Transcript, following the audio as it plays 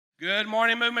Good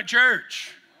morning, Movement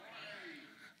Church.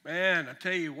 Man, I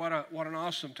tell you, what an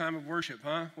awesome time of worship,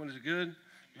 huh? Wasn't it good?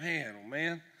 Man, oh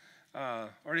man.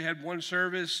 Already had one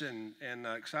service and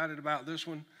excited about this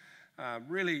one.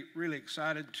 Really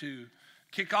excited to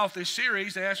kick off this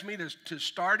series. They asked me to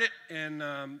start it and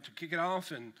to kick it off.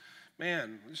 And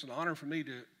man, it's an honor for me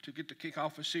to get to kick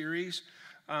off a series.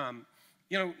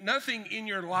 Nothing in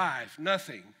your life,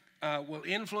 nothing will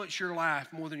influence your life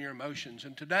more than your emotions.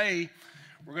 And today,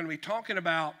 we're going to be talking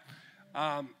about,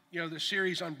 the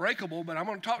series Unbreakable, but I'm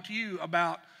going to talk to you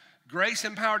about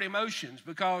grace-empowered emotions,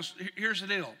 because here's the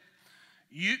deal.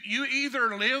 You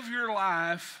either live your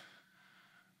life,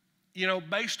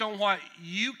 based on what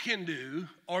you can do,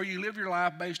 or you live your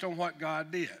life based on what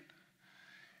God did.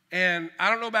 And I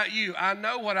don't know about you. I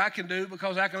know what I can do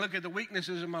because I can look at the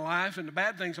weaknesses in my life and the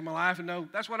bad things in my life and know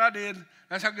that's what I did.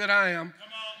 That's how good I am. Come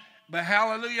on. But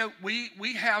hallelujah,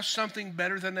 we have something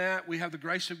better than that. We have the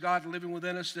grace of God living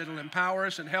within us that will empower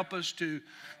us and help us to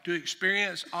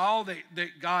experience all that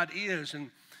God is. And,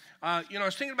 I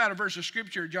was thinking about a verse of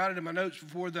Scripture jotted in my notes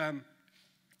before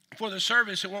the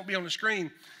service. It won't be on the screen.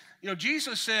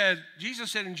 Jesus said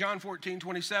in John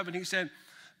 14:27, he said,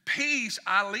 "Peace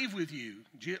I leave with you."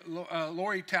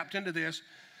 Lori tapped into this.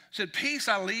 Said, "Peace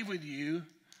I leave with you."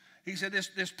 He said,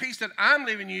 this peace that I'm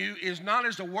leaving you is not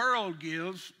as the world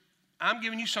gives. I'm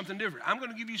giving you something different. I'm going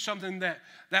to give you something that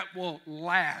will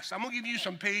last. I'm going to give you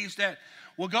some peace that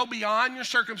will go beyond your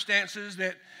circumstances,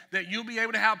 that you'll be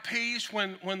able to have peace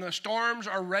when the storms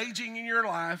are raging in your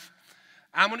life.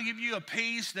 I'm going to give you a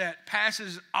peace that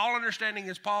passes all understanding,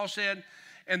 as Paul said.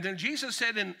 And then Jesus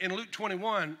said in Luke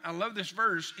 21, I love this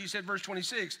verse, he said, verse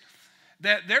 26,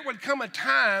 that there would come a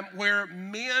time where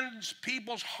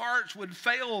people's hearts would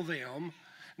fail them.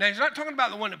 Now, he's not talking about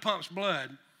the one that pumps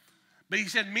blood, but he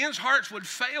said men's hearts would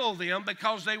fail them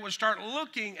because they would start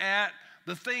looking at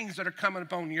the things that are coming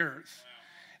upon the earth.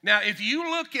 Now, if you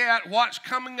look at what's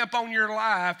coming up on your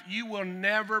life, you will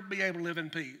never be able to live in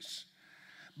peace.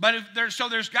 But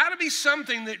there's got to be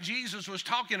something that Jesus was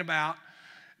talking about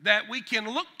that we can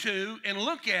look to and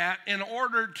look at in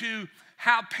order to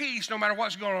have peace no matter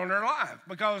what's going on in our life.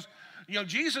 Because,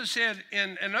 Jesus said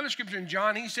in another scripture in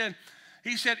John, he said,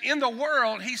 in the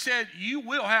world, he said, you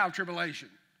will have tribulation.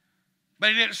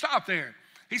 But he didn't stop there.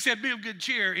 He said, be of good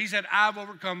cheer. He said, I've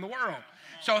overcome the world.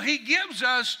 So he gives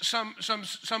us some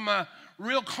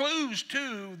real clues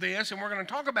to this, and we're going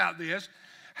to talk about this,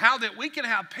 how that we can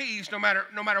have peace no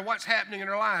matter what's happening in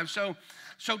our lives.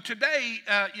 So today,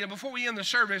 before we end the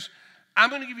service,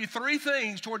 I'm going to give you three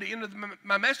things toward the end of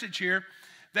my message here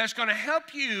that's going to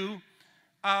help you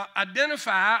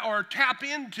identify or tap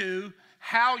into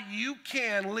how you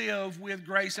can live with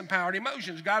grace-empowered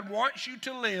emotions. God wants you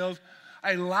to live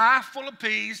a life full of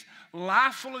peace,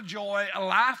 life full of joy, a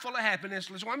life full of happiness.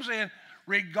 Listen to what I'm saying,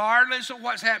 regardless of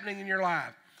what's happening in your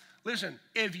life. Listen,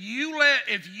 if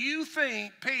you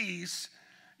think peace,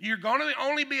 you're going to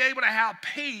only be able to have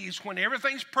peace when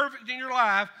everything's perfect in your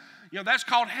life. That's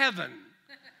called heaven.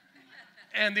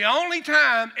 And the only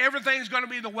time everything's going to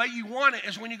be the way you want it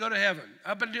is when you go to heaven.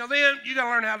 Up until then, you got to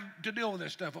learn how to deal with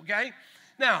this stuff, okay?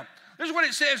 Now, this is what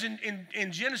it says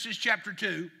in Genesis chapter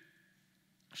 2,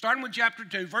 starting with chapter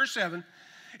 2, verse 7.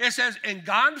 It says, and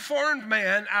God formed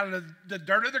man out of the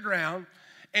dirt of the ground,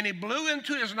 and he blew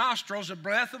into his nostrils the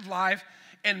breath of life,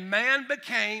 and man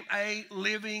became a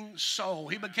living soul.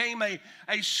 He became a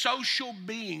social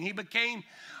being. He became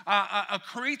a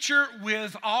creature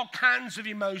with all kinds of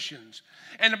emotions.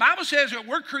 And the Bible says that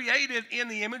we're created in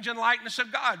the image and likeness of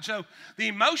God. So the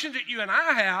emotions that you and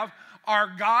I have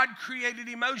are God-created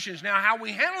emotions. Now, how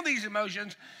we handle these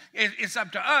emotions, it's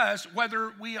up to us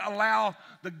whether we allow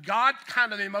the God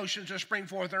kind of emotions to spring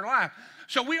forth in our life.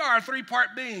 So we are a three-part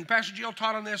being. Pastor Jill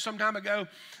taught on this some time ago,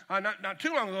 not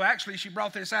too long ago, actually. She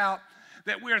brought this out,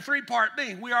 that we are a three-part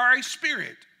being. We are a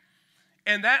spirit,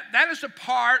 and that is the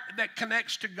part that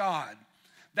connects to God.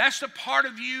 That's the part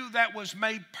of you that was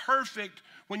made perfect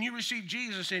when you received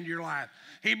Jesus into your life.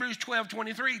 Hebrews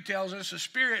 12:23 tells us the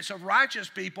spirits of righteous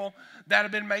people that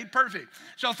have been made perfect.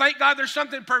 So thank God there's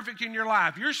something perfect in your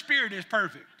life. Your spirit is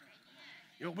perfect.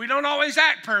 We don't always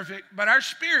act perfect, but our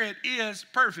spirit is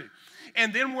perfect.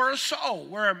 And then we're a soul.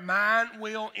 We're a mind,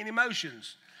 will, and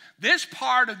emotions. This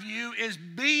part of you is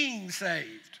being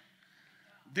saved.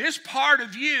 This part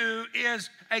of you is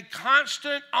a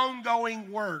constant,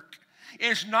 ongoing work.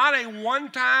 It's not a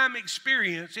one-time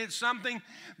experience. It's something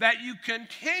that you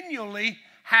continually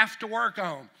have to work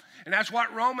on. And that's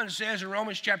what Romans says in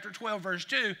Romans chapter 12, verse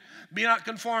 2. Be not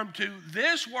conformed to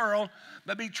this world,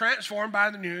 but be transformed by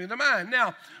the renewing of the mind.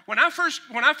 Now, when I first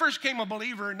became a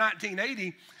believer in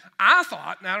 1980, I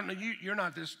thought, now I don't know, you're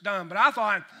not this dumb, but I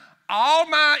thought all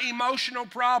my emotional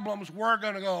problems were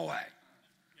going to go away.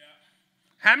 Yeah.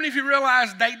 How many of you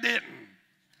realize they didn't?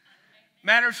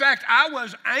 Matter of fact, I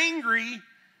was angry.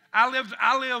 I lived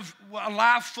a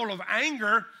life full of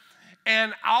anger,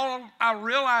 and all I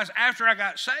realized after I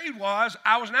got saved was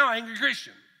I was now an angry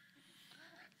Christian.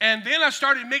 And then I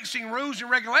started mixing rules and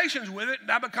regulations with it,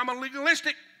 and I become a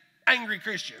legalistic angry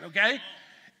Christian, okay?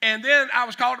 And then I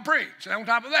was called to preach on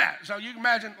top of that. So you can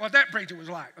imagine what that preaching was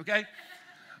like, okay?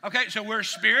 Okay, so we're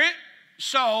spirit,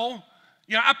 soul.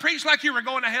 You know, I preached like you were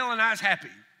going to hell and I was happy.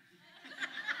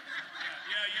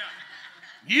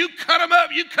 You cut them up.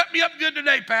 You cut me up good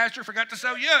today, Pastor. Forgot to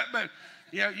sew you up, but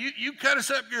you cut us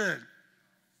up good.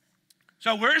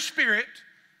 So we're a spirit.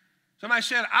 Somebody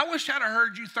said, I wish I'd have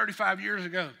heard you 35 years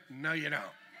ago. No, you don't.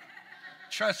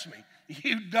 Trust me,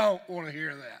 you don't want to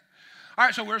hear that. All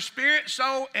right, so we're spirit,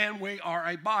 soul, and we are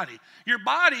a body. Your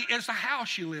body is the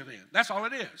house you live in. That's all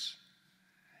it is.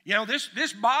 You know,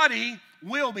 this body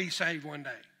will be saved one day.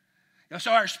 You know,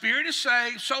 so our spirit is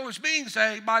saved, soul is being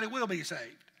saved, body will be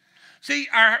saved. See,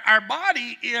 our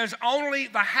body is only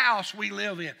the house we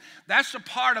live in. That's the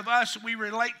part of us we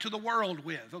relate to the world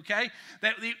with, okay?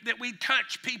 That we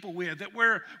touch people with, that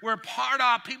we're part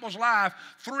of people's life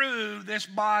through this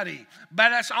body. But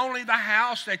that's only the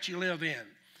house that you live in.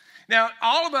 Now,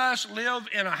 all of us live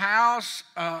in a house,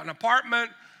 an apartment,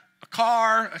 a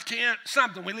car, a tent,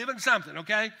 something. We live in something,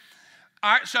 okay?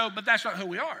 All right, but that's not who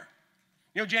we are.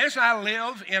 You know, Janice and I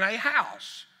live in a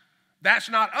house.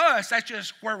 That's not us, that's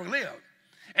just where we live.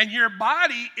 And your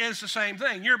body is the same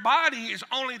thing. Your body is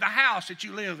only the house that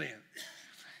you live in.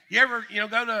 You ever,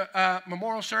 go to a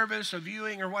memorial service, a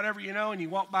viewing or whatever, and you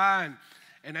walk by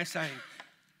and they say,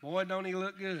 boy, don't he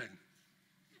look good?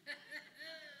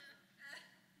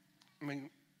 I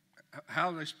mean, how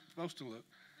are they supposed to look?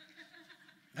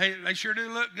 They sure do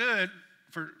look good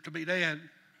to be dead.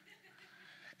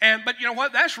 But you know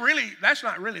what? That's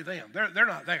not really them. They're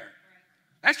not there.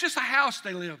 That's just the house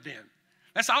they lived in.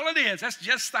 That's all it is. That's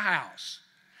just the house.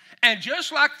 And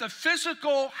just like the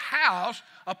physical house,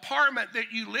 apartment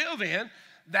that you live in,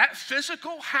 that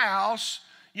physical house,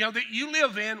 that you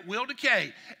live in will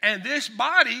decay. And this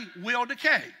body will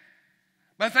decay.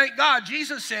 But thank God,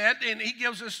 Jesus said, and he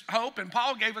gives us hope, and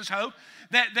Paul gave us hope,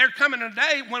 that there coming a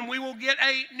day when we will get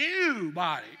a new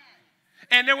body.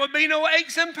 And there will be no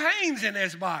aches and pains in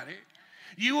this body.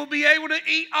 You will be able to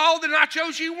eat all the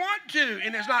nachos you want to,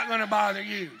 and it's not going to bother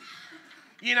you.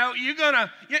 Isn't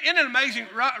it amazing?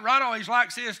 Rod always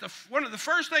likes this. One of the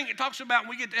first things it talks about when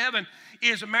we get to heaven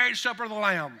is the marriage supper of the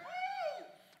Lamb.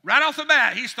 Right off the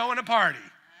bat, he's throwing a party.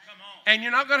 And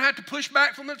you're not going to have to push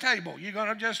back from the table. You're going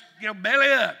to just,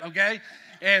 belly up, okay,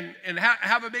 and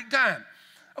have a big time.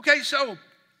 Okay,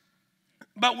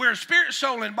 but we're spirit,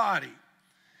 soul, and body.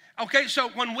 Okay, so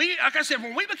when we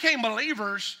became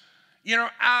believers,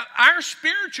 our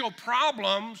spiritual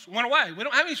problems went away. We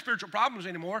don't have any spiritual problems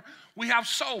anymore. We have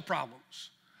soul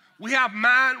problems. We have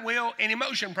mind, will, and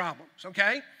emotion problems,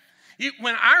 okay?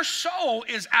 When our soul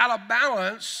is out of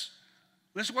balance,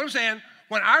 listen to what I'm saying,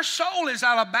 when our soul is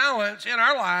out of balance in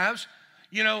our lives,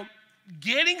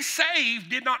 getting saved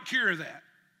did not cure that.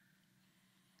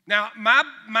 Now, my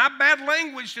bad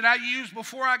language that I used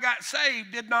before I got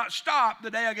saved did not stop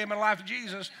the day I gave my life to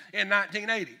Jesus in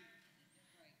 1980.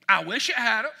 I wish it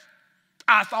had.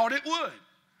 I thought it would.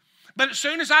 But as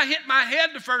soon as I hit my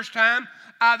head the first time,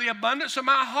 out of the abundance of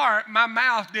my heart, my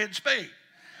mouth did speak.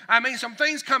 I mean, some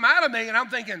things come out of me, and I'm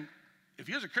thinking, if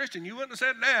you was a Christian, you wouldn't have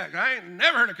said that. I ain't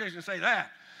never heard a Christian say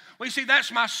that. Well, you see,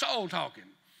 that's my soul talking.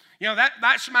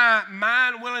 That's my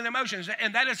mind, will, and emotions.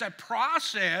 And that is a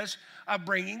process of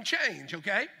bringing change,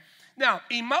 okay? Now,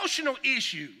 emotional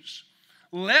issues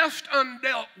left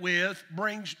undealt with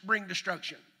bring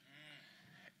destruction.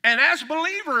 And as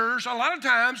believers, a lot of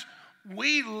times,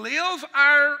 we live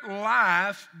our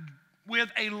life with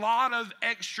a lot of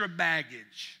extra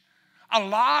baggage, a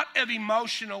lot of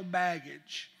emotional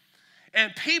baggage.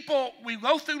 And we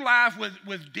go through life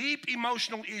with deep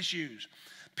emotional issues.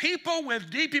 People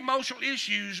with deep emotional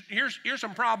issues, here's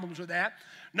some problems with that.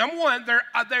 Number one,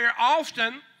 they are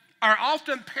often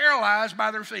paralyzed by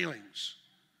their feelings.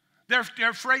 They're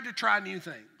afraid to try new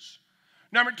things.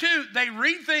 Number two, they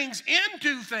read things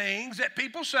into things that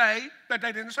people say that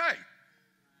they didn't say.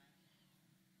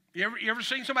 You ever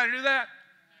seen somebody do that?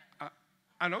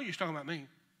 I know you're talking about me.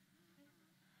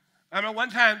 I remember one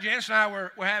time Janice and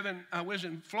I was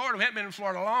in Florida. We hadn't been in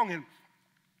Florida long, and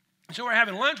so we're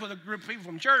having lunch with a group of people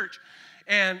from church.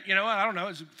 And, I don't know,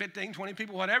 it's 15, 20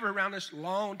 people, whatever, around this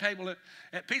long table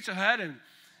at Pizza Hut.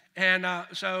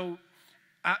 So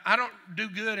I don't do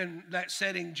good in that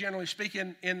setting, generally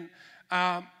speaking.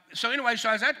 So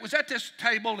I was at this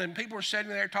table, and people were sitting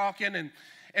there talking,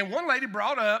 and one lady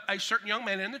brought up a certain young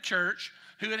man in the church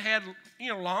who had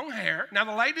long hair. Now,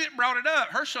 the lady that brought it up,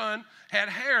 her son had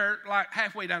hair like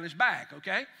halfway down his back,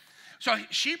 okay? So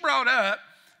she brought up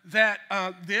that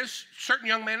this certain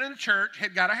young man in the church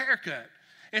had got a haircut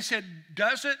and said,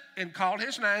 and called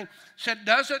his name, said,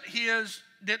 doesn't his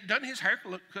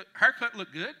haircut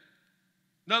look good?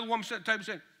 Another woman sat at the table and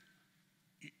said,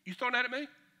 you throwing that at me?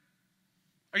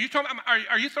 Are you throwing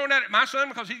that at my son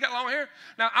because he's got long hair?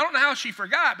 Now, I don't know how she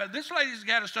forgot, but this lady's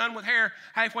got a son with hair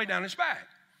halfway down his back.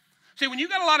 See, when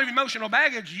you've got a lot of emotional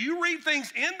baggage, you read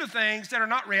things into things that are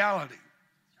not reality.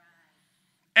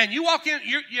 And you walk in,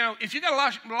 if you got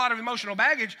a lot of emotional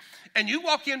baggage, and you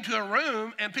walk into a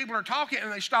room and people are talking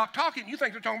and they stop talking, you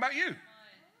think they're talking about you.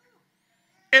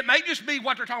 It may just be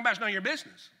what they're talking about is none of your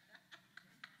business.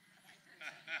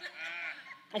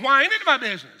 Well, why ain't it my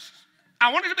business?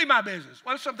 I want it to be my business.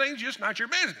 Well, some things just not your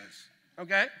business,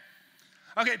 okay?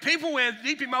 Okay, people with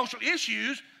deep emotional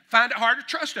issues find it hard to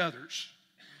trust others.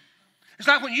 It's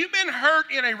like when you've been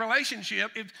hurt in a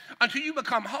relationship, until you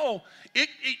become whole,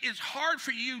 it's hard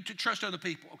for you to trust other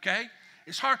people, okay?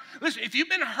 It's hard. Listen, if you've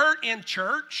been hurt in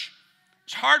church,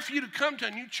 it's hard for you to come to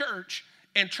a new church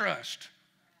and trust.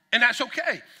 And that's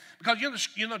okay. Because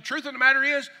the truth of the matter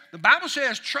is, the Bible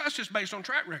says trust is based on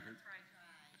track record.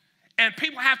 And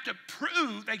people have to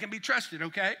prove they can be trusted,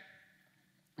 okay?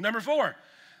 Number 4,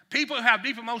 people who have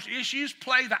deep emotional issues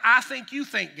play the I think you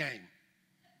think game.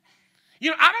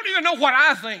 I don't even know what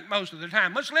I think most of the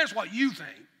time, much less what you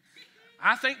think.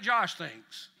 I think Josh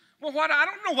thinks. Well, I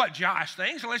don't know what Josh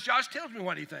thinks unless Josh tells me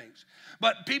what he thinks.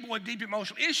 But people with deep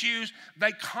emotional issues,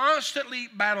 they constantly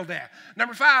battle that.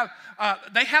 Number 5,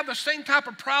 they have the same type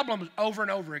of problems over and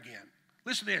over again.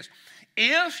 Listen to this.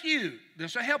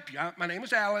 This will help you. My name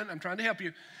is Alan. I'm trying to help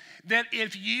you. That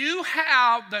if you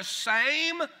have the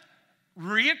same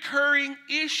reoccurring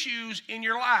issues in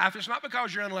your life, it's not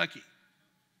because you're unlucky.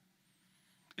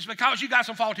 It's because you got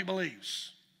some faulty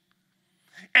beliefs.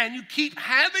 And you keep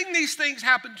having these things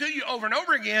happen to you over and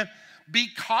over again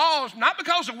not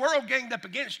because the world ganged up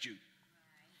against you,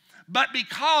 but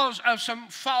because of some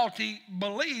faulty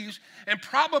beliefs and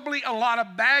probably a lot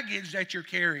of baggage that you're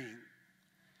carrying.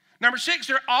 Number 6,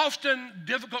 they're often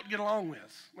difficult to get along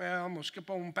with. Well, I'm going to skip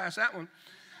on past that one.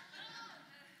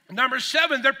 Number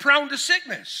 7, they're prone to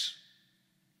sickness.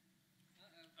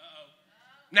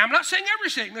 Now, I'm not saying every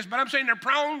sickness, but I'm saying they're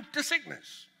prone to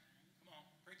sickness. Come on,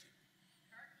 preach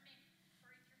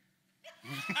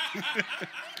it.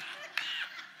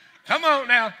 Come on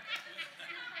now.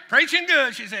 Preaching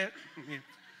good, she said.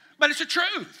 But it's the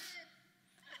truth.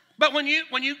 But when you,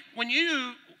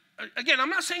 again, I'm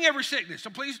not saying every sickness, so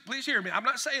please hear me. I'm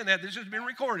not saying that. This has been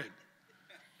recorded.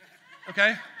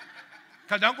 Okay?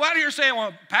 Because don't go out here saying,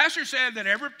 well, pastor said that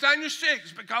every time you're sick,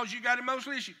 it's because you got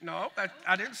emotional issues. No,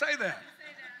 I didn't say that.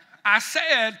 I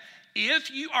said,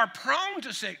 if you are prone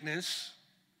to sickness,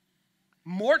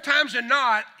 more times than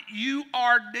not, you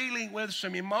are dealing with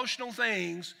some emotional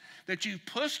things that you've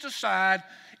pushed aside,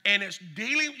 and it's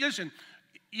listen,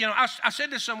 I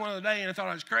said this to someone the other day, and I thought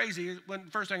I was crazy. It wasn't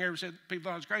the first thing I ever said, people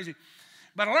thought I was crazy.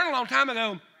 But I learned a long time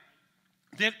ago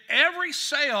that every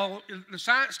cell, the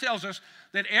science tells us,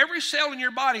 that every cell in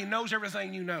your body knows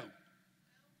everything you know.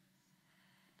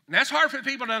 And that's hard for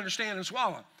people to understand and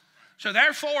swallow. So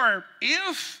therefore,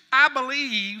 if I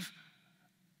believe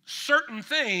certain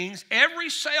things, every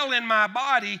cell in my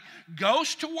body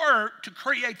goes to work to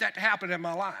create that to happen in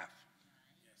my life.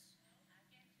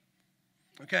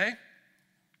 Okay?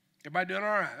 Everybody doing all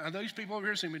right? Are those people over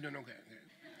here seem to be doing okay?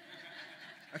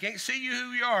 I can't see you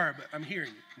who you are, but I'm hearing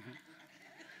you.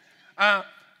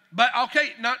 But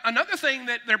okay, now another thing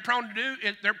that they're prone to do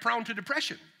is they're prone to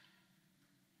depression.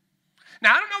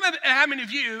 Now, I don't know how many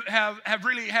of you have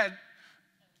really had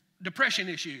depression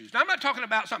issues. Now, I'm not talking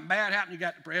about something bad happened, you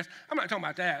got depressed. I'm not talking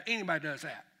about that. Anybody does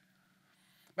that.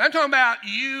 But I'm talking about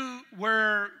you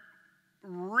were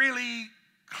really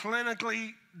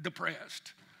clinically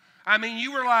depressed. I mean,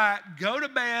 you were like, go to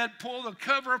bed, pull the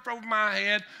cover up over my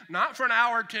head, not for an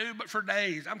hour or two, but for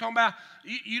days. I'm talking about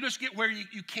you just get where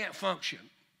you can't function.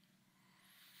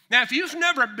 Now, if you've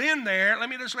never been there, let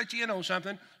me just let you in on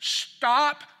something.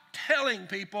 Stop telling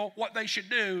people what they should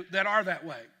do that are that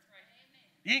way.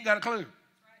 You ain't got a clue.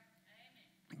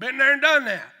 Been there and done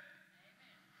that.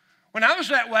 When I was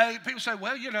that way, people say,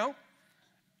 well, you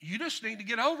just need to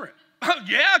get over it.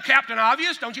 Yeah, Captain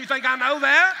Obvious, don't you think I know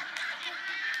that?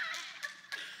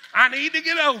 I need to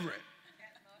get over it.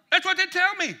 That's what they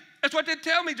tell me. That's what they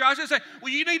tell me, Josh. They say,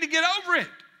 well, you need to get over it.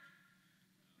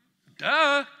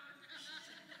 Duh.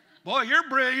 Boy, you're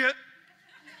brilliant.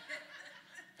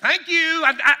 Thank you.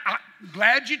 I'm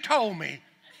glad you told me.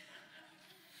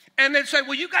 And they'd say,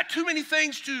 well, you got too many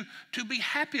things to be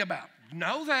happy about.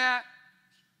 Know that.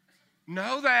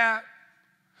 Know that.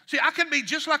 See, I can be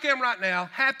just like I am right now,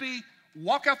 happy,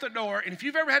 walk out the door, and if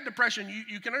you've ever had depression,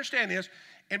 you can understand this,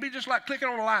 and be just like clicking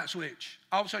on a light switch.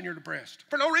 All of a sudden you're depressed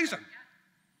for no reason.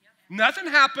 Nothing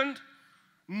happened.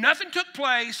 Nothing took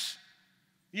place.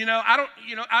 I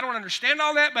don't understand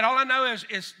all that, but all I know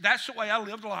is that's the way I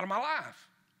lived a lot of my life.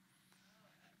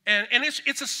 And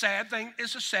it's a sad thing.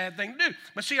 It's a sad thing to do.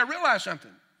 But see, I realized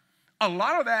something. A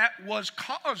lot of that was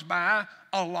caused by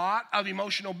a lot of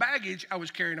emotional baggage I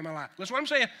was carrying in my life. That's what I'm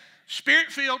saying.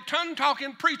 Spirit-filled,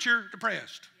 tongue-talking preacher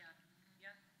depressed.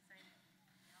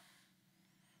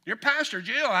 Your pastor,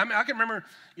 Jill, I can remember,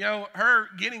 her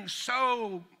getting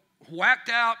so whacked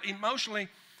out emotionally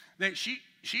that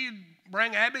she'd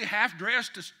bring Abby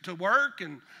half-dressed to work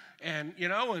and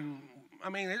I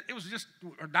mean, it was just,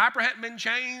 her diaper hadn't been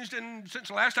changed since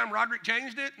the last time Roderick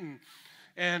changed it,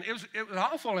 and it was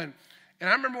awful. And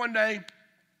I remember one day,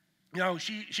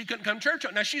 she couldn't come to church.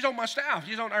 Now, she's on my staff.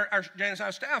 She's on our Janice and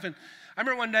I staff. And I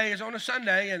remember one day, it was on a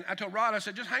Sunday, and I told Rod, I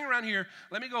said, just hang around here.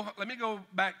 Let me go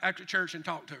back after church and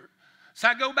talk to her. So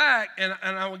I go back, and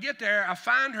I will get there. I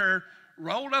find her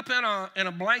rolled up in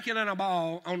a blanket and a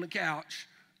ball on the couch,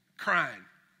 crying.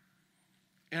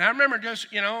 And I remember just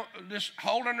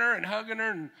holding her and hugging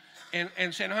her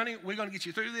and saying, honey, we're going to get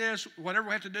you through this. Whatever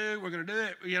we have to do, we're going to do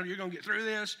it. You're going to get through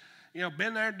this.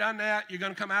 Been there, done that. You're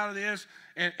going to come out of this.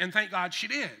 And thank God she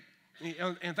did.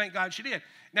 And thank God she did.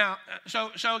 Now, so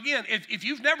again, if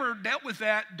you've never dealt with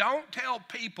that, don't tell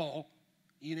people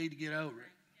you need to get over it.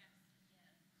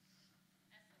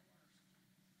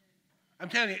 I'm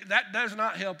telling you, that does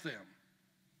not help them.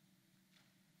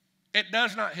 It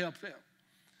does not help them.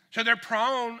 So they're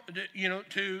prone,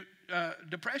 to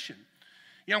depression.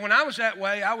 When I was that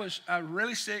way, I was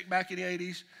really sick back in the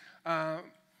 80s,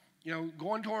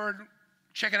 going toward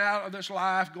checking out of this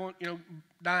life,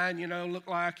 dying, looked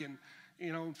like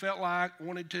and, felt like,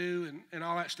 wanted to, and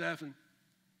all that stuff. And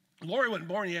Lori wasn't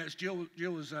born yet. Jill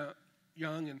was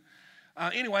young. And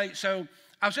anyway, so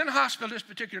I was in the hospital this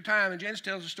particular time, and Janice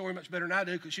tells the story much better than I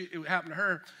do because it happened to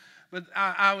her. But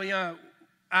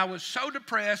I was so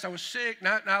depressed. I was sick.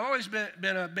 Now, I've always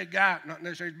been a big guy, not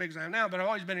necessarily as big as I am now, but I've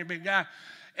always been a big guy.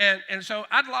 And so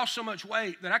I'd lost so much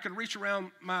weight that I could reach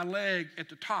around my leg at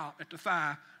the top, at the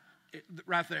thigh,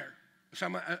 right there. So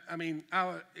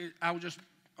I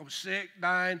was sick,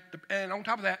 dying, and on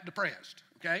top of that, depressed.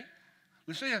 Okay,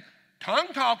 listen,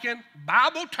 tongue-talking,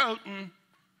 Bible-toting,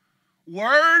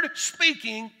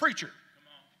 word-speaking preacher. Come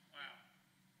on, wow.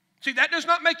 See, that does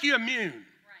not make you immune.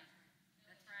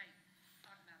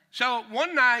 So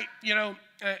one night,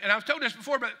 and I've told this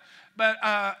before, but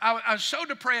I was so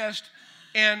depressed,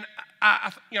 and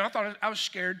I thought I was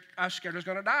scared. I was scared I was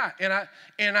going to die, and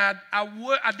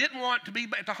I didn't want to be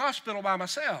at the hospital by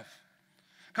myself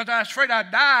because I was afraid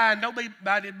I'd die and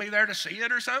nobody'd be there to see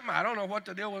it or something. I don't know what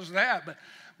the deal was with that,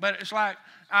 but it's like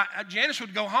Janice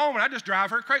would go home, and I'd just drive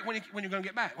her crazy. When you're going to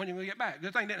get back? When you're going to get back?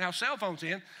 Good thing didn't have cell phones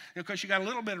in, because she got a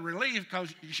little bit of relief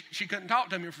because she couldn't talk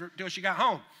to me until she got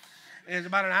home. It's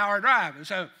about an hour drive. And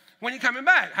so, when are you coming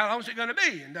back? How long is it going to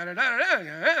be? And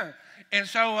da-da-da-da-da. And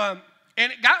so,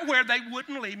 and it got where they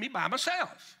wouldn't leave me by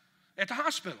myself at the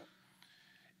hospital.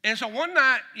 And so one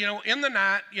night, in the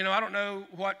night, I don't know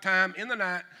what time, in the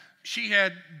night, she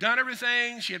had done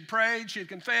everything. She had prayed. She had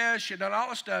confessed. She had done all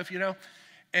the stuff,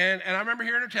 And I remember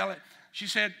hearing her tell it. She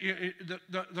said,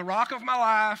 the rock of my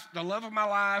life, the love of my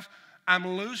life, I'm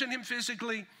losing him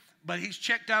physically, but he's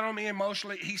checked out on me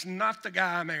emotionally. He's not the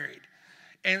guy I married.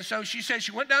 And so she said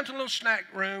she went down to a little snack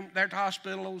room there at the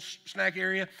hospital, a little snack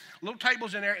area, little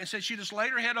tables in there, and said she just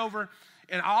laid her head over,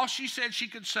 and all she said she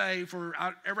could say for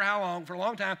ever how long, for a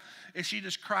long time, is she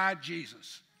just cried,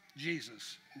 Jesus,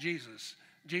 Jesus, Jesus,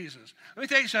 Jesus. Let me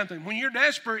tell you something. When you're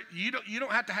desperate, you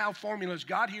don't have to have formulas.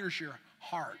 God hears your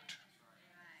heart.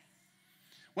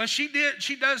 Well, she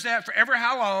does that for ever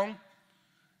how long,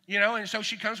 and so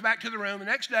she comes back to the room. The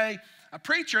next day, a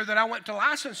preacher that I went to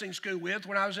licensing school with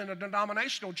when I was in a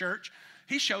denominational church,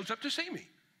 he shows up to see me.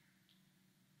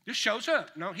 Just shows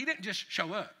up. No, he didn't just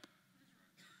show up.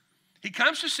 He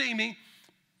comes to see me,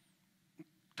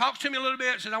 talks to me a little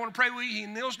bit, says, I want to pray with you. He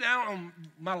kneels down on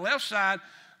my left side,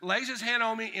 lays his hand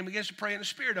on me, and begins to pray in the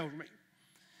Spirit over me.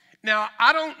 Now,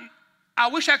 I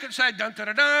wish I could say, dun, dun,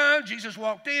 dun, dun, Jesus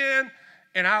walked in,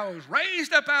 and I was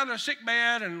raised up out of the sick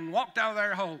bed and walked out of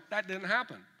there whole. That didn't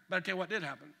happen. But I tell you what did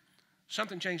happen.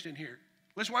 Something changed in here.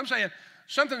 Listen to what I'm saying.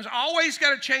 Something's always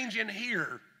got to change in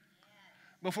here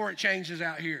before it changes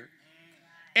out here.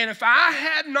 And if I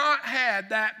had not had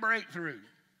that breakthrough,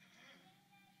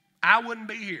 I wouldn't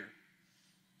be here.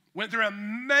 Went through a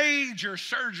major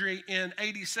surgery in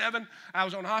 87. I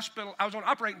was on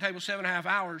operating table 7.5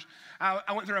 hours.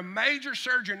 I went through a major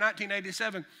surgery in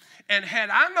 1987. And had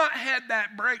I not had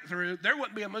that breakthrough, there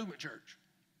wouldn't be a movement church.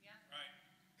 Yeah.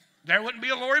 Right. There wouldn't be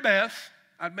a Lori Beth.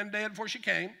 I'd been dead before she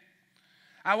came.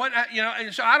 I wouldn't,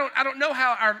 and so I don't know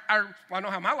how I know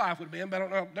how my life would have been, but I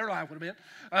don't know how their life would have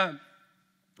been.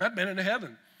 I'd been into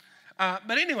heaven.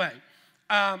 But anyway,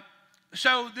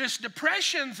 so this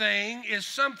depression thing is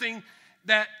something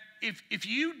that if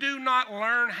you do not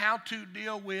learn how to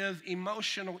deal with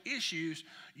emotional issues,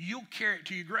 you'll carry it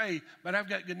to your grave. But I've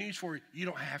got good news for you. You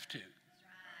don't have to.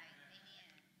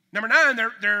 Number 9,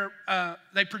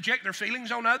 they project their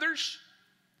feelings on others.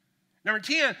 Number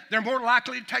 10, they're more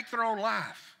likely to take their own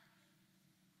life.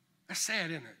 That's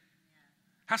sad, isn't it?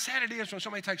 How sad it is when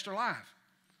somebody takes their life.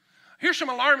 Here's some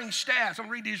alarming stats. I'm going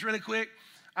to read these really quick.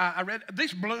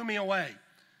 These blew me away.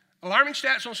 Alarming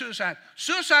stats on suicide.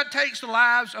 Suicide takes the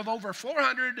lives of over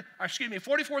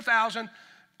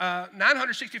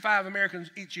 44,965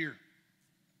 Americans each year.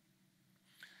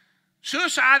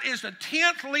 Suicide is the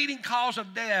 10th leading cause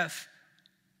of death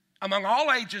among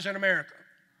all ages in America.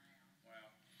 Wow.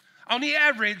 On the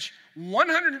average,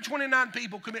 129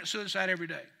 people commit suicide every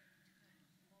day.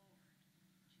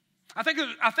 I think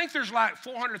there's like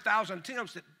 400,000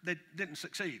 attempts that didn't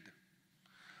succeed.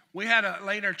 We had a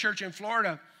lady in our church in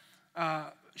Florida.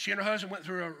 She and her husband went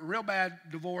through a real bad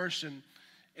divorce,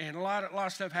 and a lot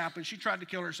of stuff happened. She tried to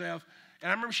kill herself. And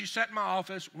I remember she sat in my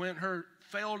office when her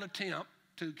failed attempt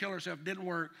to kill herself didn't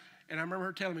work. And I remember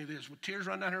her telling me this with tears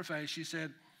running down her face. She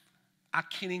said, I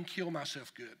can't even kill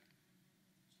myself good.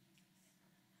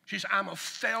 She said, I'm a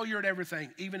failure at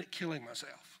everything, even at killing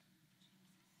myself.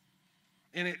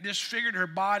 And it disfigured her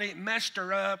body. It messed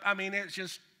her up. I mean, it's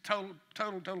just total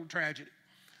tragedy.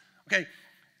 Okay,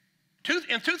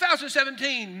 in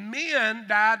 2017, men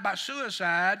died by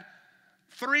suicide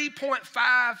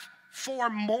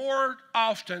 3.54 more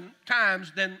often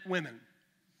times than women.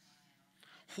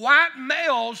 White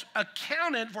males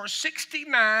accounted for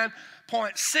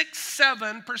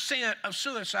 69.67% of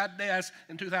suicide deaths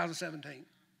in 2017.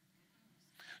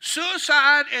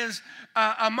 Suicide is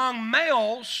among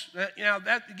males, that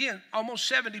again, almost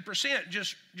 70%,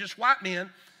 just white men.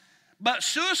 But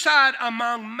suicide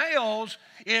among males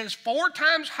is 4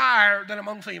 times higher than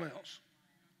among females.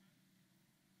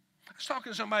 I was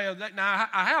talking to somebody of that. Now,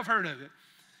 I have heard of it.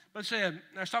 But I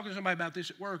was talking to somebody about this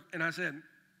at work, and I said,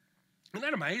 isn't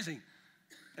that amazing?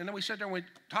 And then we sat there and we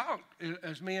talked,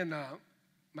 as me and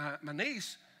my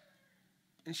niece,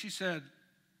 and she said,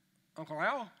 Uncle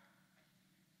Al,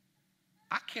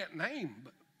 I can't name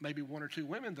but maybe 1 or 2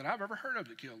 women that I've ever heard of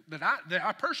that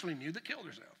I personally knew that killed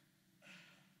herself.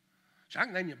 So I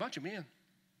can name you a bunch of men.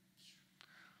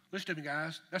 Listen to me,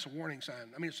 guys. That's a warning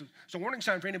sign. I mean, it's a warning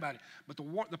sign for anybody. But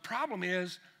the problem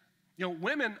is,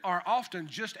 women are often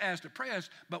just as depressed,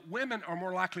 but women are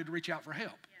more likely to reach out for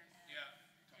help.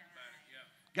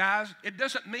 Guys, it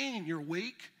doesn't mean you're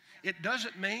weak. It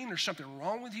doesn't mean there's something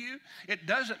wrong with you. It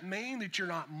doesn't mean that you're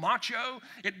not macho.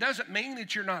 It doesn't mean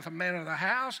that you're not the man of the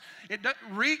house.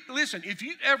 Listen, if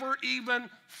you ever even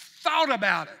thought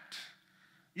about it,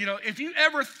 if you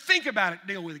ever think about it,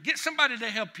 deal with it. Get somebody to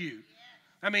help you.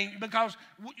 I mean, because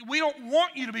we don't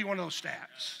want you to be one of those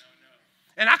stats.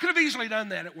 And I could have easily done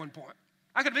that at one point.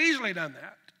 I could have easily done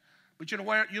that. But you know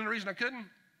the reason I couldn't?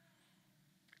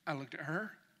 I looked at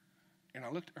her, and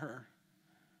I looked at her.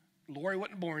 Lori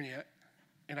wasn't born yet.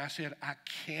 And I said, I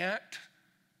can't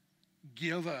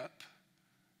give up.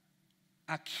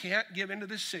 I can't give into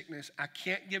this sickness. I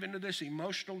can't give into this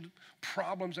emotional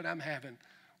problems that I'm having.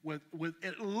 With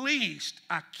at least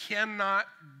I cannot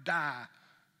die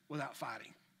without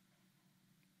fighting.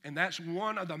 And that's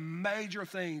one of the major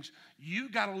things. You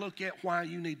got to look at why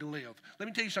you need to live. Let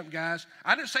me tell you something, guys.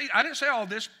 I didn't say all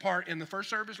this part in the first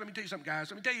service. Let me tell you something,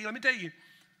 guys. Let me tell you.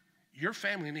 Your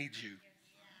family needs you.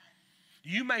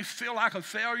 You may feel like a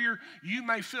failure. You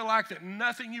may feel like that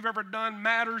nothing you've ever done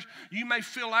matters. You may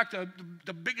feel like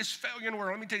the biggest failure in the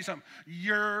world. Let me tell you something.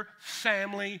 Your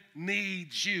family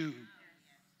needs you.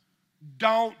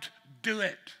 Don't do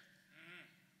it.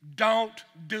 Don't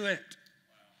do it.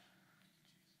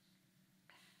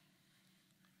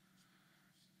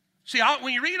 See,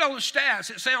 when you read all the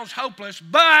stats, it sounds hopeless,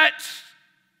 but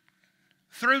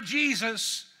through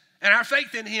Jesus and our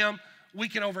faith in Him, we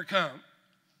can overcome.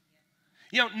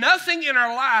 Nothing in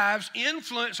our lives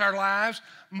influences our lives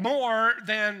more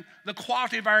than the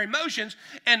quality of our emotions,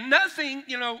 and nothing,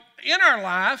 in our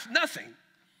life, nothing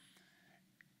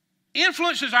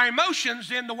influences our emotions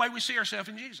than the way we see ourselves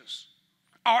in Jesus,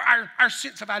 or our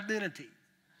sense of identity.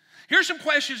 Here's some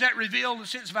questions that reveal the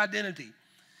sense of identity.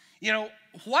 You know,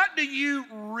 what do you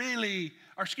really,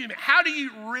 or excuse me, how do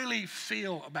you really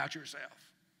feel about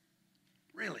yourself?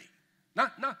 Really? No,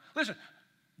 listen,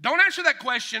 don't answer that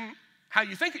question how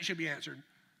you think it should be answered,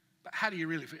 but how do you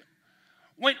really feel?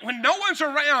 When no one's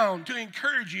around to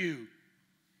encourage you,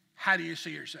 how do you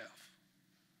see yourself?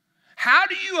 How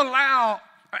have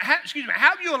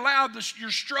you allowed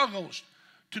your struggles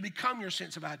to become your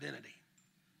sense of identity?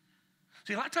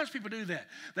 See, a lot of times people do that.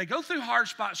 They go through hard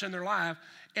spots in their life,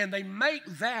 and they make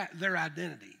that their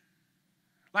identity.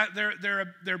 Like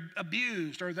they're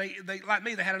abused, or they like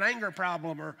me, they had an anger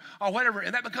problem or whatever,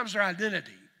 and that becomes their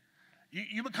identity.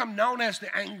 You become known as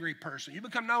the angry person. You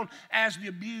become known as the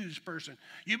abused person.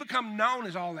 You become known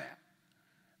as all that.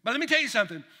 But let me tell you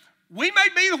something. We may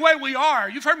be the way we are.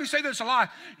 You've heard me say this a lot.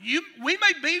 We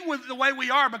may be with the way we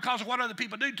are because of what other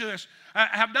people do to us,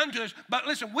 have done to us. But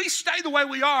listen, we stay the way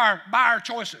we are by our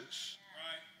choices.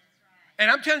 Right.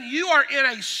 And I'm telling you, you are in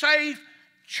a safe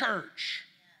church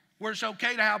where it's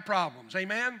okay to have problems.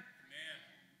 Amen? Amen.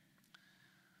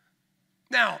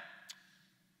 Now,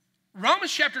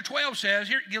 Romans chapter 12 says,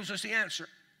 here it gives us the answer.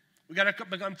 We got to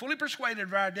become fully persuaded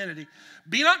of our identity.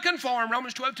 Be not conformed,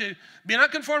 Romans 12:2, be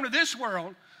not conformed to this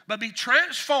world, but be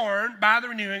transformed by the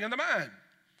renewing of the mind,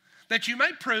 that you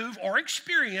may prove or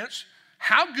experience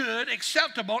how good,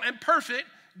 acceptable, and perfect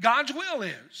God's will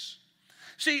is.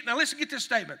 See, now listen, get this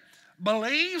statement.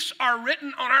 Beliefs are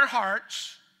written on our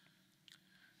hearts.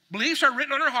 Beliefs are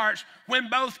written on our hearts when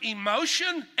both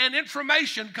emotion and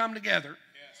information come together.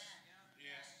 Yes.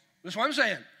 Yes. That's what I'm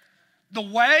saying. The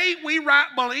way we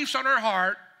write beliefs on our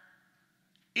heart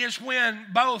is when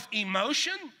both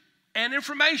emotion and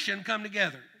information come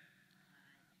together.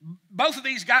 Both of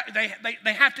these guys,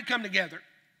 they have to come together.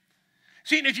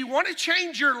 See, if you want to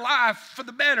change your life for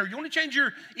the better, you want to change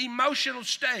your emotional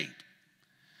state,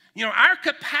 you know, our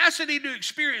capacity to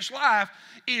experience life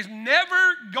is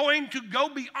never going to go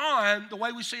beyond the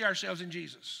way we see ourselves in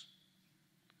Jesus.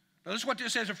 Now, this is what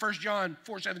this says in 1 John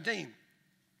 4:17.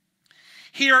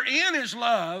 Herein is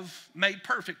love made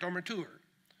perfect or mature,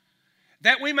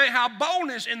 that we may have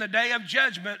boldness in the day of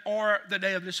judgment or the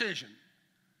day of decision.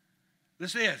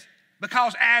 This is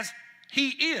because as he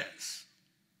is,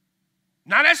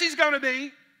 not as he's going to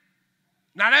be,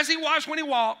 not as he was when he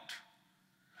walked,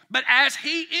 but as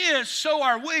he is, so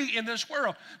are we in this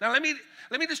world. Now let me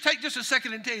just take just a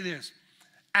second and tell you this.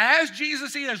 As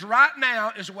Jesus is right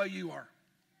now is the way you are.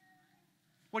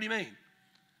 What do you mean?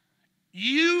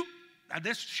 Now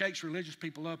this shakes religious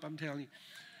people up, I'm telling you.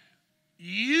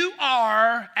 You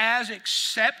are as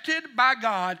accepted by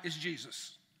God as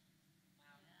Jesus.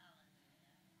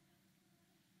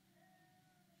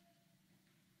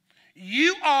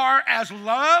 You are as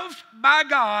loved by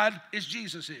God as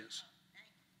Jesus is.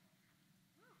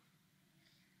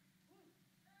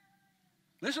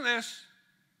 Listen to this.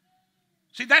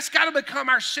 See, that's got to become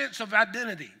our sense of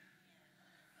identity.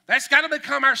 That's got to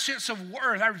become our sense of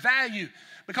worth, our value.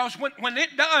 Because when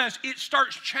it does, it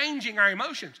starts changing our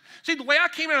emotions. See, the way I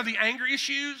came out of the anger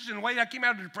issues and the way I came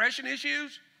out of the depression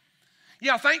issues,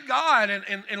 yeah, thank God,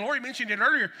 and Lori mentioned it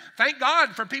earlier, thank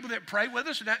God for people that pray with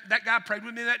us. And that guy prayed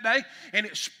with me that day, and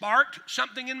it sparked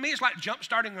something in me. It's like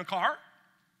jump-starting a car.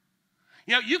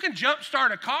 You know, you can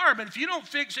jump-start a car, but if you don't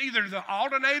fix either the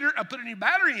alternator or put a new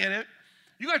battery in it,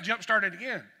 you got to jump-start it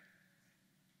again.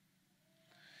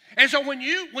 And so when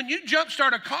you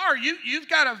jump-start a car, you've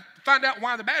got to find out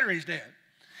why the battery's dead.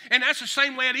 And that's the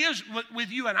same way it is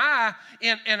with you and I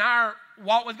in our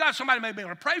walk with God. Somebody may be able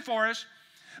to pray for us,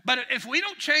 but if we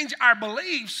don't change our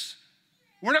beliefs,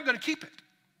 we're not going to keep it.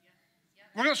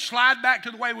 We're going to slide back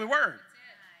to the way we were.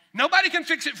 Nobody can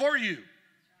fix it for you.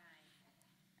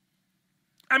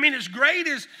 I mean, as great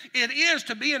as it is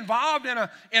to be involved in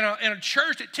a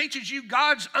church that teaches you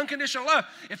God's unconditional love,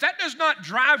 if that does not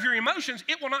drive your emotions,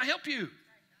 it will not help you.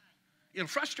 It'll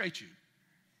frustrate you.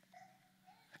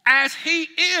 As he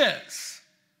is,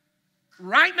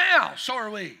 right now, so are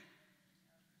we.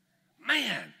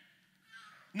 Man,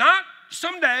 not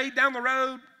someday down the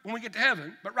road when we get to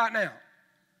heaven, but right now.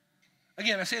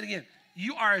 Again, I say it again.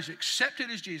 You are as accepted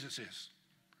as Jesus is.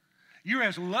 You're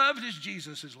as loved as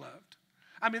Jesus is loved.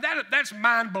 I mean, that's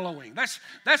mind-blowing. That's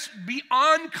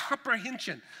beyond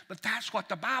comprehension. But that's what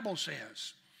the Bible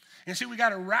says. And see, we got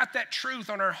to write that truth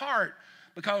on our heart,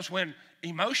 because when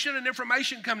emotion and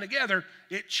information come together,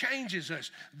 it changes us.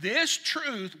 This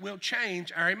truth will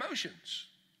change our emotions.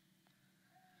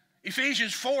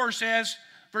 Ephesians 4 says,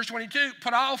 verse 22,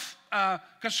 put off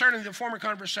concerning the former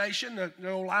conversation, the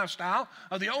old lifestyle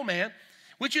of the old man,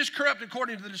 which is corrupt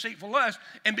according to the deceitful lust,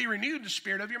 and be renewed in the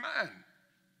spirit of your mind.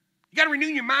 You got to renew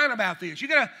your mind about this. You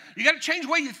got to change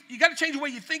the way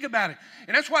you think about it.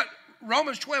 And that's what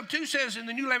Romans 12:2 says in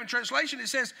the New Living Translation. It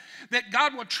says that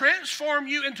God will transform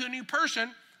you into a new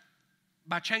person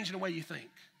by changing the way you think.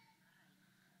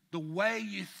 The way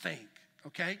you think,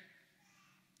 okay?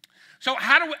 So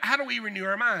how do we renew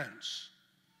our minds?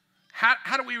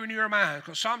 How do we renew our minds?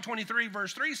 Because Psalm 23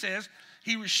 verse 3 says,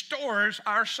 he restores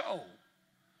our soul.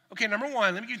 Okay, number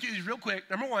one, let me get through these real quick.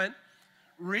 Number one,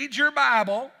 read your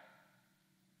Bible.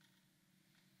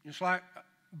 It's like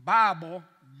Bible.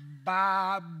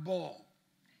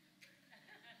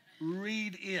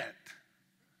 Read it.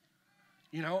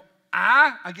 You know,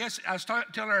 I guess I was telling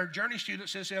our journey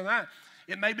students this the other night.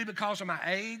 It may be because of my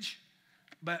age,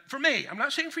 but for me, I'm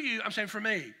not saying for you, I'm saying for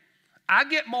me. I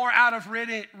get more out of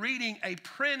reading a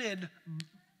printed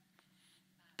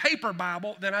paper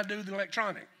Bible than I do the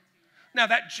electronic. Now,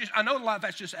 I know a lot of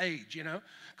that's just age, you know,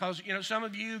 because, you know, some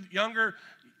of you younger,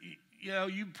 you know,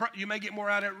 you may get more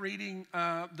out of reading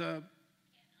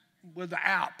with the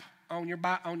app on your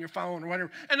phone or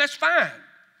whatever, and that's fine.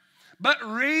 But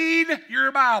read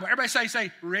your Bible. Everybody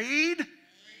say, read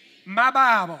my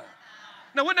Bible.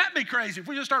 Now, wouldn't that be crazy if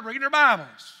we just start reading our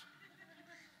Bibles?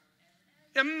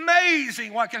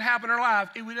 Amazing what could happen in our life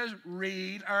if we just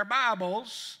read our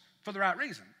Bibles for the right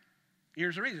reason.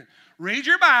 Here's the reason. Read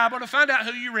your Bible to find out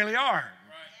who you really are. Right.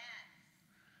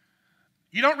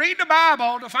 You don't read the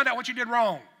Bible to find out what you did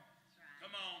wrong.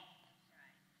 Come on.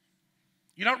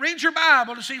 You don't read your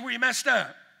Bible to see where you messed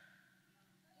up.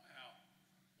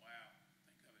 Wow.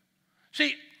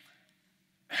 See,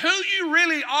 who you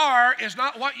really are is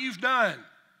not what you've done.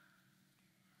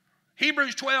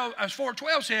 Hebrews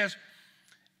 4:12 says,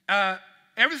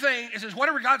 everything, it says,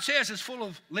 whatever God says is full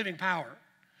of living power.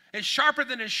 It's sharper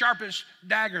than the sharpest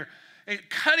dagger. It's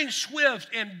cutting swift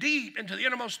and deep into the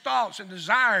innermost thoughts and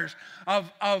desires of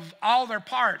all their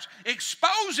parts,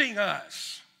 exposing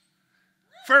us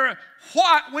for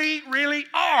what we really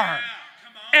are.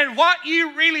 And what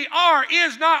you really are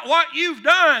is not what you've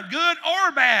done, good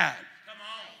or bad.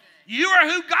 You are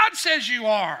who God says you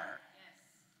are.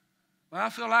 Well, I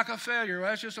feel like a failure. Well,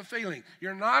 that's just a feeling.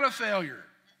 You're not a failure.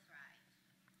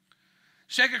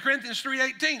 2 Corinthians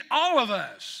 3:18, all of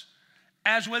us,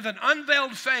 as with an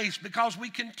unveiled face, because we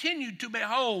continue to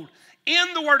behold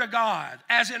in the Word of God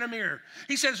as in a mirror.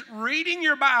 He says, reading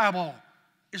your Bible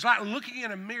is like looking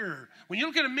in a mirror. When you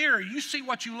look in a mirror, you see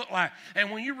what you look like. And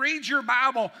when you read your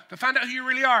Bible to find out who you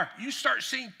really are, you start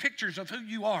seeing pictures of who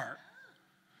you are.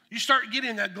 You start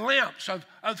getting a glimpse of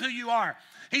who you are.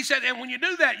 He said, and when you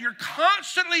do that, you're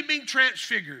constantly being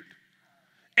transfigured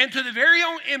into the very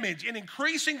own image in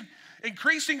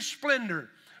increasing splendor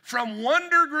from one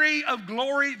degree of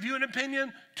glory, view, and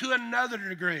opinion to another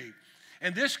degree.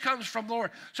 And this comes from the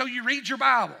Lord. So you read your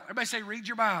Bible. Everybody say, read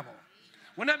your Bible.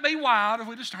 Wouldn't that be wild if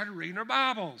we just started reading our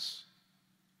Bibles?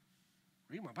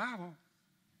 Read my Bible.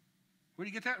 Where do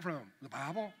you get that from? The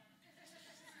Bible?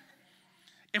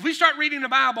 If we start reading the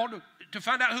Bible to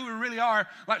find out who we really are,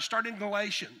 like start in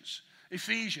Galatians,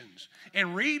 Ephesians,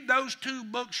 and read those two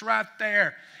books right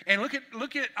there, and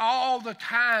look at all the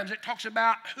times it talks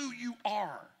about who you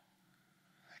are.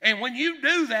 And when you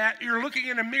do that, you're looking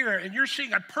in a mirror and you're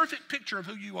seeing a perfect picture of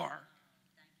who you are.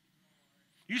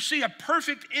 You see a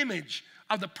perfect image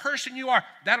of the person you are.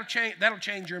 That'll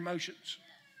change your emotions.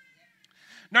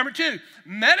 Number two,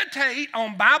 meditate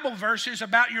on Bible verses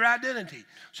about your identity.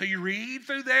 So you read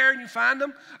through there and you find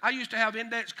them. I used to have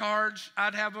index cards.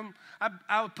 I'd have them.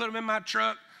 I would put them in my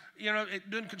truck, you know,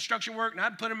 doing construction work, and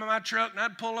I'd put them in my truck, and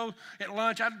I'd pull those at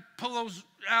lunch. I'd pull those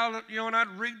out, you know, and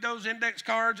I'd read those index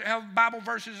cards, have Bible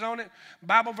verses on it,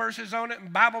 Bible verses on it,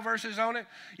 and Bible verses on it.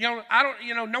 You know, I don't,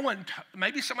 you know, no one,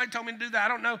 maybe somebody told me to do that. I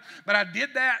don't know, but I did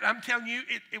that. I'm telling you,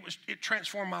 it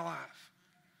transformed my life.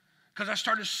 Because I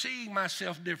started seeing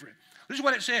myself different. This is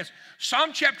what it says.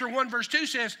 Psalm chapter 1 verse 2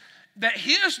 says that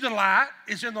his delight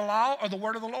is in the law or the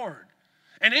word of the Lord.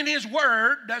 And in his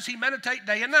word does he meditate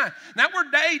day and night. Now, that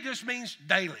word day just means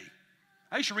daily.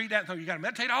 I used to read that and thought, you got to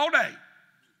meditate all day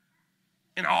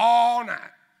and all night.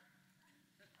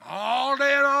 All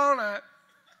day and all night.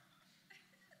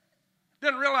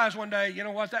 Didn't realize one day, you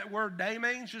know what that word day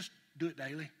means? Just do it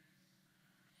daily.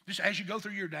 Just as you go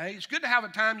through your day. It's good to have a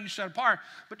time you set apart,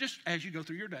 but just as you go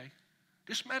through your day,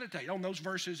 just meditate on those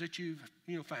verses that you've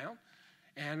found.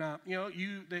 And,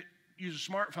 you that use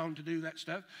a smartphone to do that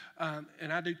stuff,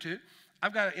 and I do too.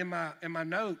 I've got in my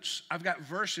notes, I've got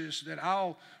verses that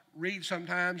I'll read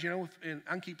sometimes, and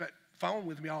I can keep that phone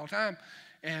with me all the time.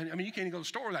 And, I mean, you can't even go to the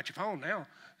store without your phone now.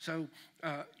 So,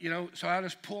 so I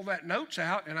just pull that notes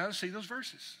out, and I just see those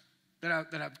verses.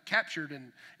 that I've captured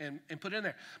and put in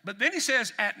there. But then he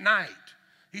says at night.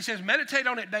 He says meditate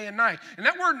on it day and night. And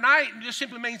that word night just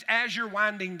simply means as you're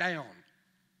winding down.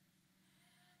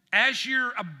 As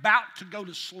you're about to go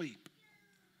to sleep.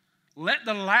 Let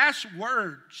the last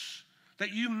words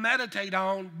that you meditate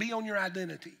on be on your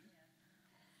identity.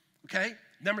 Okay?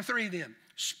 Number 3 then,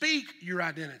 speak your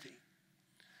identity.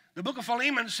 The book of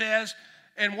Philemon says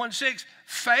in 1:6,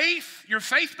 your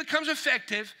faith becomes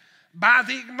effective by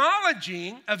the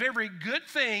acknowledging of every good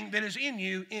thing that is in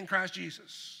you in Christ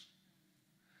Jesus.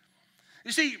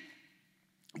 You see,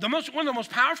 one of the most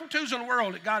powerful tools in the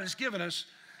world that God has given us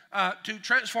to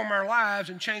transform our lives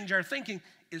and change our thinking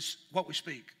is what we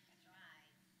speak.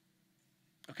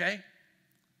 Okay?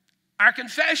 Our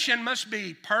confession must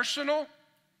be personal.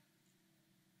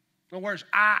 In other words,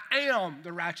 I am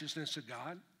the righteousness of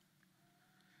God.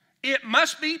 It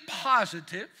must be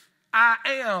positive. I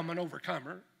am an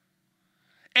overcomer.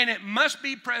 And it must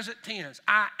be present tense.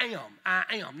 I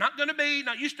am. Not going to be,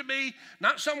 not used to be,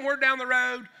 not somewhere down the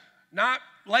road, not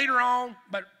later on,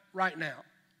 but right now.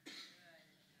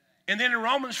 And then in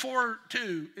Romans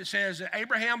 4:2, it says that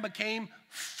Abraham became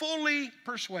fully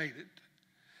persuaded.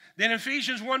 Then in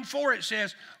Ephesians 1:4, it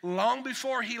says, long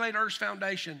before he laid earth's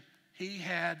foundation, he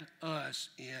had us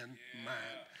in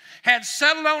mind. Had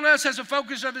settled on us as a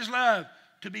focus of his love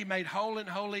to be made whole and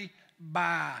holy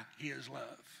by his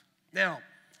love. Now,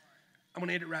 I'm going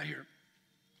to end it right here.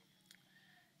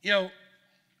 You know,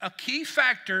 a key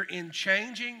factor in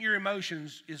changing your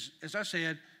emotions is, as I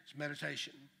said, is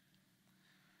meditation.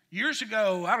 Years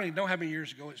ago, I don't even know how many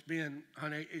years ago it's been,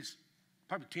 honey. It's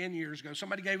probably 10 years ago.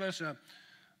 Somebody gave us an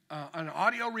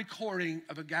audio recording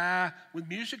of a guy with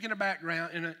music in the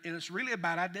background, and it's really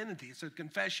about identity. It's a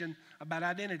confession about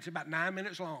identity. It's about 9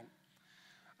 minutes long.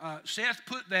 Seth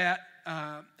put that,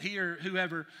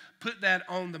 whoever put that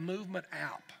on the Movement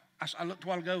app. I looked a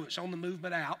while ago. It's on the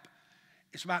Movement app.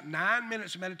 It's about 9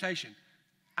 minutes of meditation.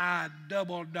 I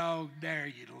double dog dare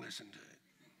you to listen to it.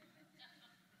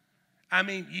 I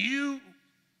mean, you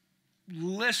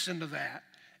listen to that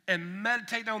and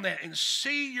meditate on that and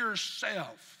see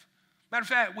yourself. Matter of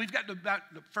fact, we've got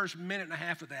about the first minute and a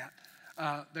half of that.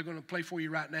 They're going to play for you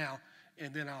right now,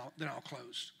 and then I'll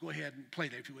close. Go ahead and play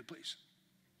that if you would, please.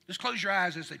 Just close your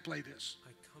eyes as they play this. I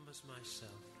come as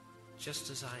myself, just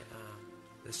as I am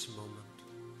this moment.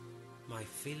 My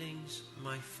feelings,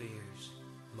 my fears,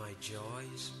 my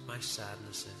joys, my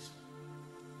sadnesses.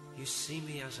 You see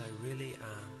me as I really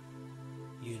am.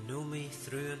 You know me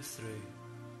through and through.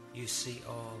 You see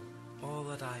all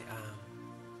that I am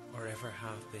or ever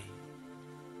have been.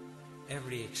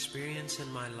 Every experience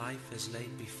in my life is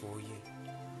laid before you.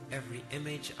 Every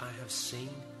image I have seen,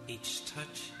 each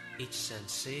touch, each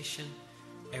sensation,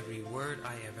 every word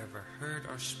I have ever heard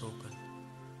or spoken,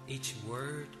 each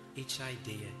word, each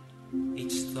idea,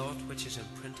 each thought which is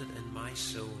imprinted in my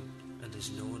soul and is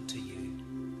known to you.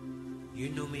 You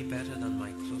know me better than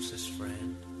my closest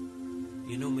friend.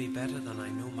 You know me better than I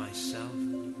know myself.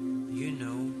 You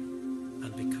know,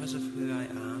 and because of who I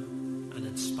am, and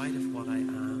in spite of what I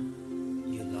am,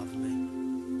 you love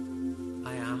me.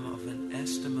 I am of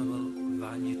inestimable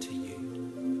value to you.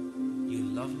 You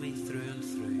love me through and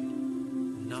through.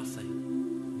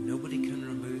 Nothing, nobody can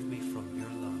remove me from your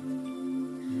love.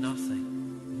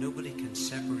 Nothing, nobody can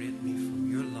separate me from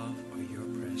your love or your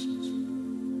presence.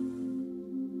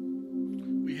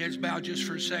 We heads bow just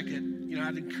for a second. You know,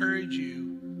 I'd encourage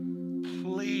you,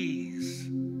 please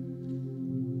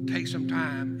take some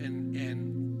time and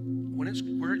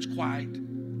where it's quiet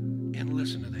and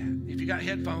listen to that. If you got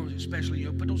headphones, especially, you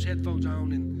know, put those headphones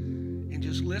on and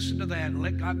just listen to that and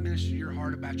let God minister to your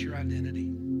heart about your identity.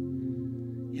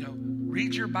 You know,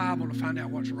 read your Bible to find out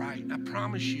what's right. And I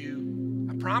promise you,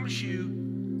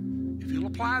 if you'll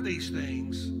apply these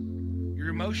things, your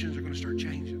emotions are going to start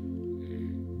changing.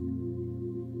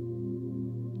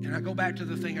 And I go back to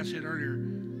the thing I said earlier.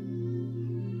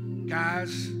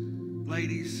 Guys,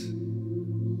 ladies,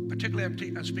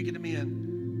 particularly I'm speaking to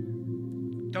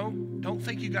men, don't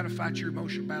think you got to fight your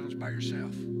emotional battles by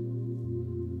yourself.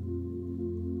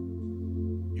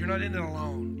 You're not in it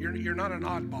alone. You're not an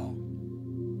oddball.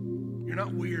 You're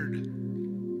not weird.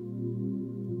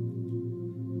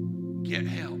 Get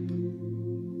help.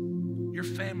 Your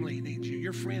family needs you.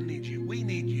 Your friend needs you. We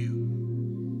need you.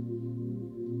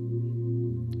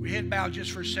 We head bow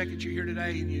just for a second. You're here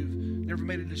today and you've never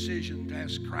made a decision to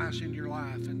ask Christ into your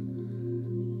life.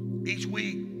 And each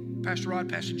week, Pastor Rod,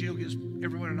 Pastor Jill gives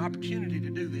everyone an opportunity to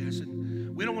do this.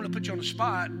 And we don't want to put you on the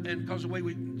spot. And because the way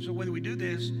that we do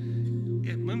this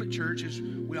at Movement Church is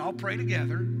we all pray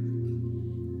together.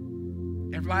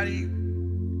 Everybody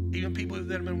even people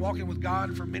that have been walking with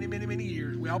God for many, many, many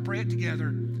years. We all pray it together.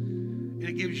 And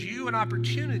it gives you an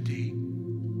opportunity,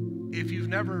 if you've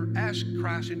never asked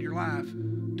Christ into your life,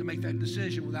 to make that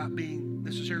decision without being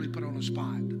necessarily put on a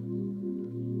spot.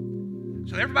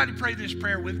 So everybody pray this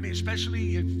prayer with me,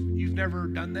 especially if you've never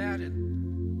done that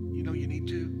and you know you need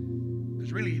to.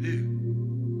 Because really you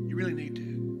do. You really need to.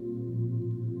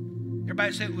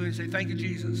 Everybody say it with me. Say, thank you,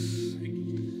 Jesus.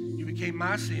 You became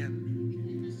my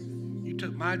sin. You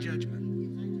took my judgment.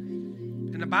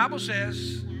 And the Bible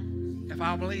says, if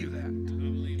I'll believe that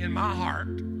in my heart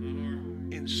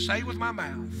and say with my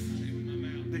mouth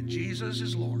that Jesus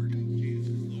is Lord,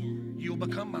 you'll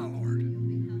become my Lord.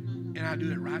 And I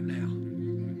do it right now.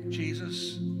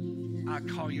 Jesus, I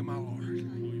call you my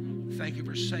Lord. Thank you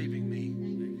for saving me